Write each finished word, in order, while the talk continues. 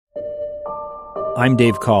I'm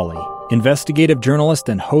Dave Cawley, investigative journalist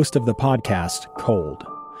and host of the podcast Cold.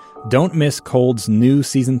 Don't miss Cold's new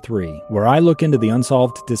Season 3, where I look into the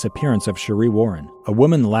unsolved disappearance of Sheree Warren, a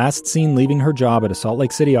woman last seen leaving her job at a Salt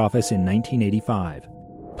Lake City office in 1985.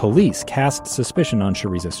 Police cast suspicion on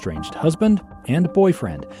Sheree's estranged husband and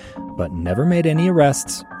boyfriend, but never made any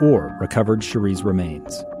arrests or recovered Sheree's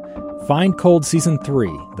remains. Find Cold Season 3,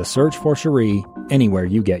 The Search for Sheree, anywhere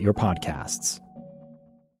you get your podcasts.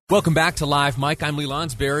 Welcome back to Live Mike. I'm Lee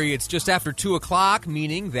Lonsberry. It's just after 2 o'clock,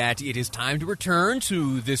 meaning that it is time to return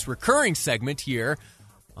to this recurring segment here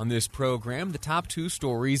on this program, the top 2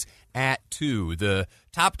 stories at 2. The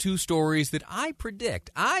top 2 stories that I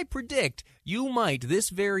predict you might this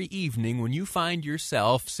very evening, when you find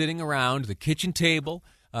yourself sitting around the kitchen table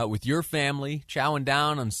with your family, chowing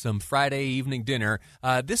down on some Friday evening dinner,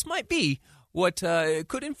 this might be what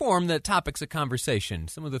could inform the topics of conversation,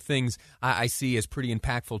 some of the things I see as pretty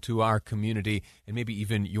impactful to our community and maybe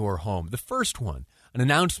even your home. The first one, an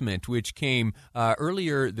announcement which came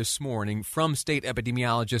earlier this morning from state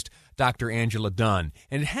epidemiologist Dr. Angela Dunn,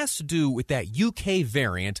 and it has to do with that UK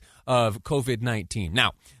variant of COVID-19.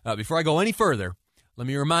 Now, before I go any further, let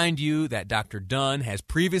me remind you that Dr. Dunn has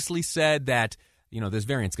previously said that this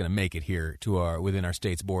variant's going to make it here to within our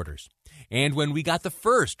state's borders. And when we got the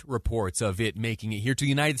first reports of it making it here to the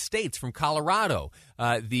United States from Colorado,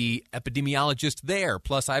 the epidemiologist there,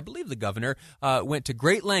 plus I believe the governor, went to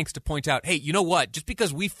great lengths to point out, hey, you know what? Just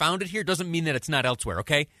because we found it here doesn't mean that it's not elsewhere,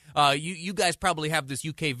 okay? You guys probably have this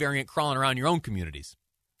UK variant crawling around your own communities.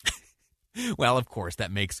 Well, of course,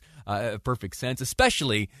 that makes perfect sense,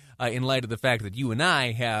 especially in light of the fact that you and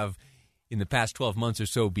I have, in the past 12 months or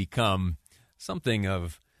so, become something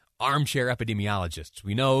of armchair epidemiologists.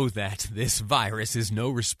 We know that this virus is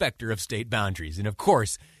no respecter of state boundaries, and of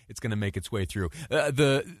course, it's going to make its way through.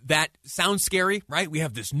 That sounds scary, right? We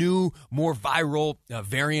have this new, more viral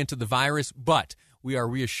variant of the virus, but we are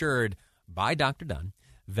reassured by Dr. Dunn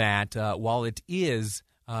that while it is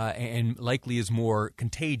and likely is more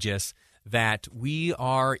contagious, that we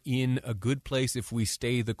are in a good place if we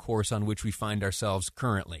stay the course on which we find ourselves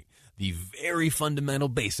currently. The very fundamental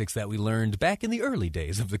basics that we learned back in the early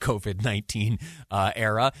days of the COVID-19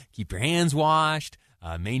 era. Keep your hands washed,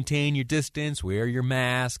 maintain your distance, wear your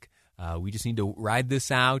mask. We just need to ride this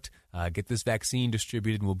out, get this vaccine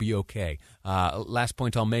distributed, and we'll be okay. Last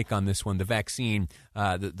point I'll make on this one, the vaccine,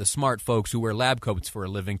 the smart folks who wear lab coats for a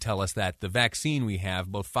living tell us that the vaccine we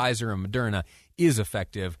have, both Pfizer and Moderna, is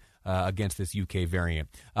effective against this UK variant.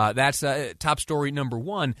 That's top story number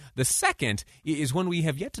 1. The second is one we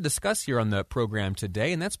have yet to discuss here on the program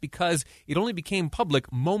today, and that's because it only became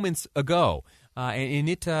public moments ago. And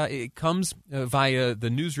it comes via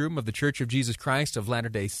the newsroom of the Church of Jesus Christ of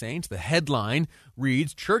Latter-day Saints. The headline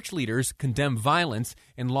reads, "Church leaders condemn violence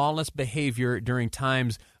and lawless behavior during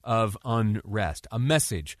times of unrest." A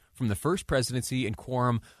message from the First Presidency and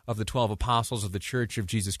Quorum of the 12 Apostles of the Church of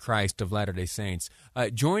Jesus Christ of Latter-day Saints.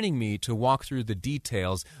 Joining me to walk through the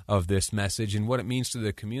details of this message and what it means to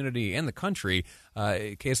the community and the country,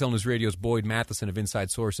 KSL News Radio's Boyd Matheson of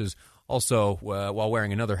Inside Sources, also, while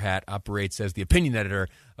wearing another hat, operates as the opinion editor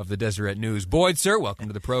of the Deseret News. Boyd, sir, welcome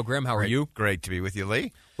to the program. How are you? Great to be with you,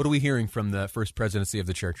 Lee. What are we hearing from the First Presidency of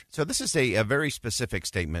the Church? So this is a very specific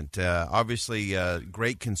statement. Obviously,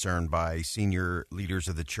 great concern by senior leaders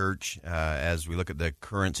of the church as we look at the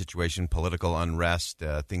current situation, political unrest,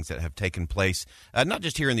 things that have taken place, not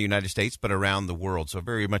just here in the United States, but around the world. So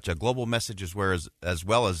very much a global message as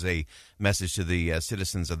well as a message to the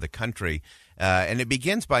citizens of the country. And it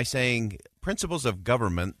begins by saying principles of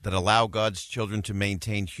government that allow God's children to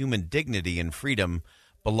maintain human dignity and freedom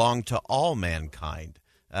belong to all mankind.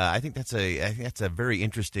 I think that's a very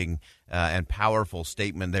interesting and powerful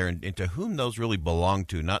statement there, and to whom those really belong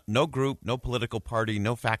to. No group, no political party,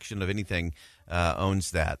 no faction of anything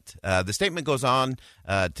owns that. The statement goes on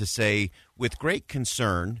to say, with great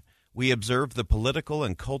concern, we observe the political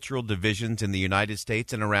and cultural divisions in the United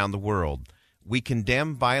States and around the world. We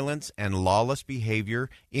condemn violence and lawless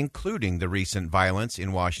behavior, including the recent violence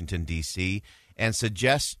in Washington, D.C.,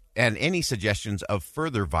 and any suggestions of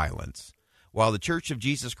further violence. While the Church of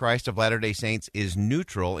Jesus Christ of Latter-day Saints is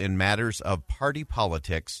neutral in matters of party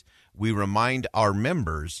politics, we remind our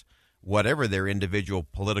members, whatever their individual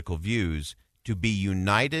political views, to be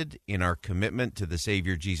united in our commitment to the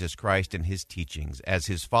Savior Jesus Christ and his teachings. As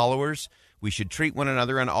his followers, we should treat one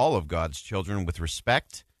another and all of God's children with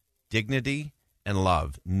respect, dignity, and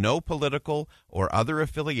love. No political or other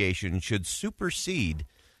affiliation should supersede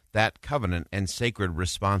that covenant and sacred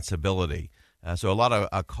responsibility. So a lot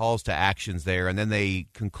of calls to actions there. And then they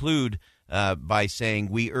conclude by saying,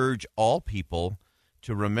 we urge all people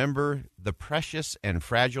to remember the precious and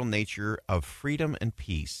fragile nature of freedom and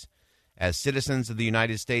peace. As citizens of the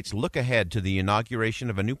United States look ahead to the inauguration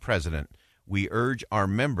of a new president, we urge our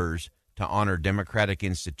members to honor democratic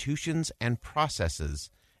institutions and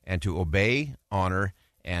processes and to obey, honor,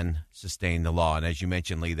 and sustain the law. And as you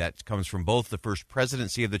mentioned, Lee, that comes from both the first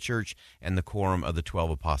presidency of the church and the quorum of the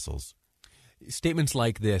 12 apostles. Statements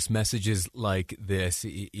like this, messages like this,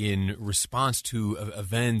 in response to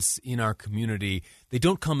events in our community, they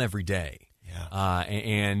don't come every day. Yeah.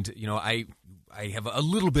 And you know, I have a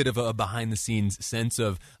little bit of a behind-the-scenes sense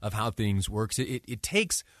of how things works. It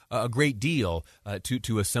takes a great deal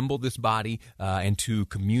to assemble this body and to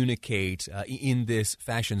communicate in this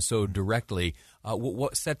fashion so directly.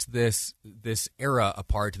 What sets this era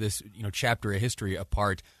apart, this chapter of history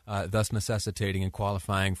apart, thus necessitating and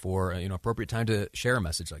qualifying for appropriate time to share a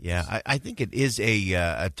message like this? Yeah, I think it is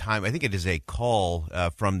a time. I think it is a call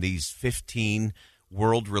from these 15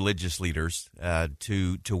 world religious leaders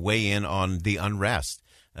to weigh in on the unrest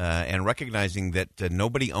and recognizing that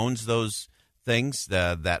nobody owns those things.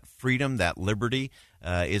 That freedom, that liberty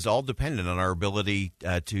is all dependent on our ability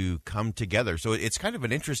to come together. So it's kind of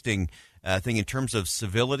an interesting thing in terms of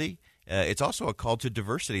civility. It's also a call to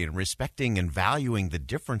diversity and respecting and valuing the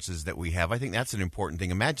differences that we have. I think that's an important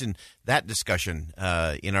thing. Imagine that discussion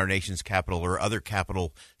in our nation's capital or other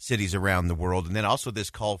capital cities around the world. And then also this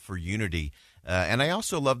call for unity. And I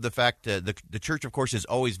also love the fact the church, of course, is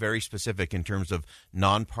always very specific in terms of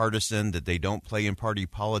nonpartisan, that they don't play in party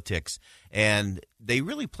politics. And they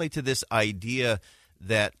really play to this idea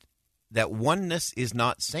that oneness is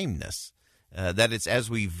not sameness. That it's as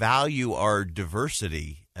we value our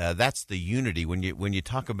diversity, that's the unity. When you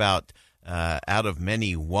talk about out of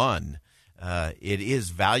many one, it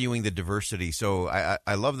is valuing the diversity. So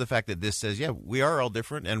I love the fact that this says, yeah, we are all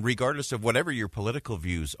different, and regardless of whatever your political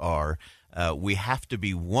views are, we have to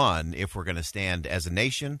be one if we're going to stand as a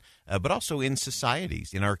nation, but also in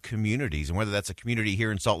societies, in our communities. And whether that's a community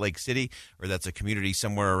here in Salt Lake City or that's a community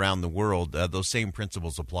somewhere around the world, those same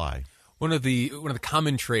principles apply. One of the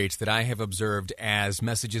common traits that I have observed as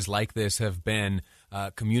messages like this have been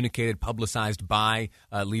communicated, publicized by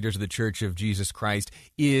leaders of the Church of Jesus Christ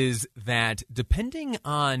is that depending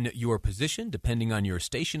on your position, depending on your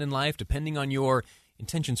station in life, depending on your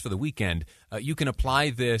intentions for the weekend, you can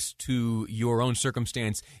apply this to your own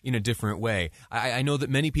circumstance in a different way. I know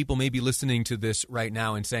that many people may be listening to this right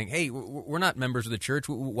now and saying, hey, we're not members of the church.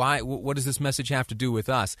 Why? What does this message have to do with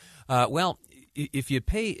us? Well, if you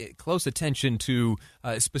pay close attention to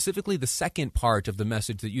specifically the second part of the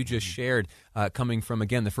message that you just shared, coming from,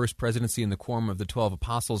 again, the first presidency and the quorum of the 12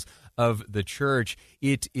 apostles of the church,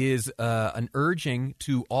 it is an urging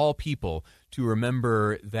to all people to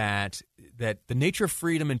remember that the nature of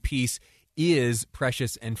freedom and peace is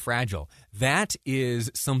precious and fragile. That is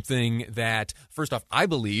something that, first off, I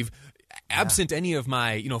believe, absent any of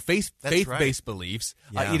my faith-based beliefs,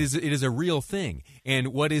 it is a real thing. And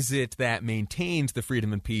what is it that maintains the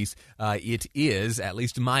freedom and peace? It is, at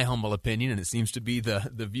least in my humble opinion, and it seems to be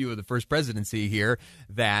the view of the first presidency here,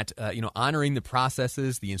 that honoring the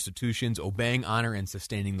processes, the institutions, obeying, honor, and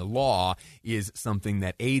sustaining the law is something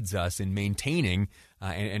that aids us in maintaining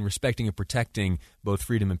and respecting and protecting both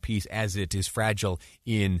freedom and peace as it is fragile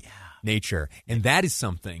in nature. And that is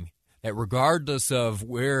something that regardless of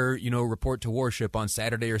where, report to worship on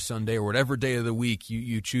Saturday or Sunday or whatever day of the week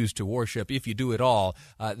you choose to worship, if you do it all,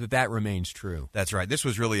 that remains true. That's right. This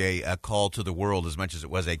was really a call to the world as much as it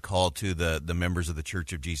was a call to the members of the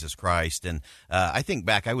Church of Jesus Christ. And I think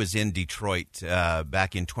back, I was in Detroit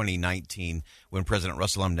back in 2019 when President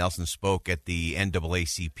Russell M. Nelson spoke at the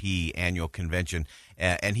NAACP annual convention.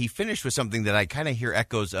 And he finished with something that I kind of hear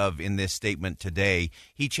echoes of in this statement today.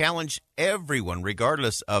 He challenged everyone,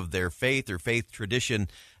 regardless of their faith or faith tradition.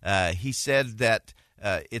 He said that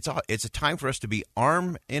it's a time for us to be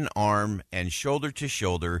arm in arm and shoulder to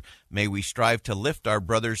shoulder. May we strive to lift our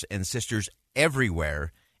brothers and sisters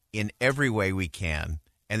everywhere in every way we can.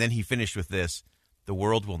 And then he finished with this: the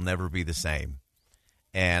world will never be the same.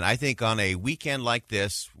 And I think on a weekend like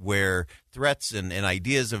this, where threats and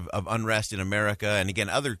ideas of unrest in America and, again,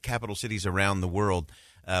 other capital cities around the world,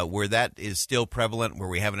 where that is still prevalent, where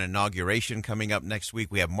we have an inauguration coming up next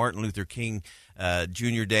week, we have Martin Luther King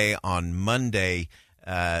Jr. Day on Monday.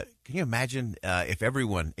 Can you imagine if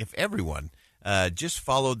everyone just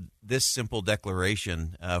followed this simple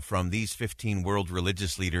declaration from these 15 world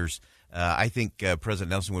religious leaders? I think President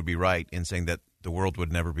Nelson would be right in saying that the world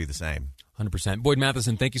would never be the same. 100%. Boyd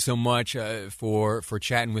Matheson, thank you so much for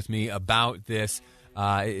chatting with me about this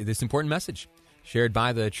important message shared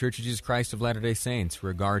by the Church of Jesus Christ of Latter-day Saints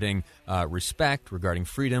regarding respect, regarding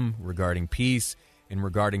freedom, regarding peace, and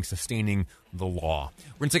regarding sustaining the law.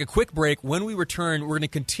 We're going to take a quick break. When we return, we're going to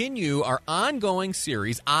continue our ongoing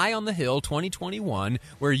series, Eye on the Hill 2021,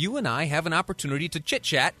 where you and I have an opportunity to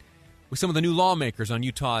chit-chat with some of the new lawmakers on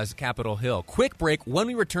Utah's Capitol Hill. Quick break. When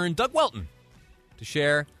we return, Doug Welton to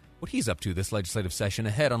share what he's up to this legislative session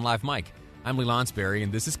ahead on Live Mike. I'm Lee Lonsberry,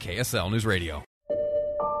 and this is KSL News Radio.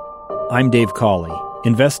 I'm Dave Cawley,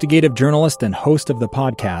 investigative journalist and host of the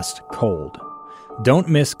podcast Cold. Don't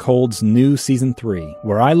miss Cold's new Season 3,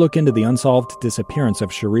 where I look into the unsolved disappearance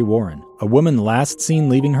of Cherie Warren, a woman last seen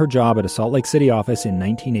leaving her job at a Salt Lake City office in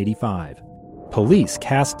 1985. Police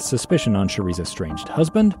cast suspicion on Cherie's estranged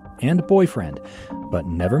husband and boyfriend, but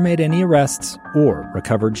never made any arrests or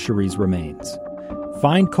recovered Cherie's remains.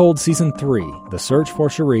 Find Cold Season 3, The Search for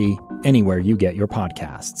Cherie, anywhere you get your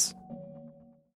podcasts.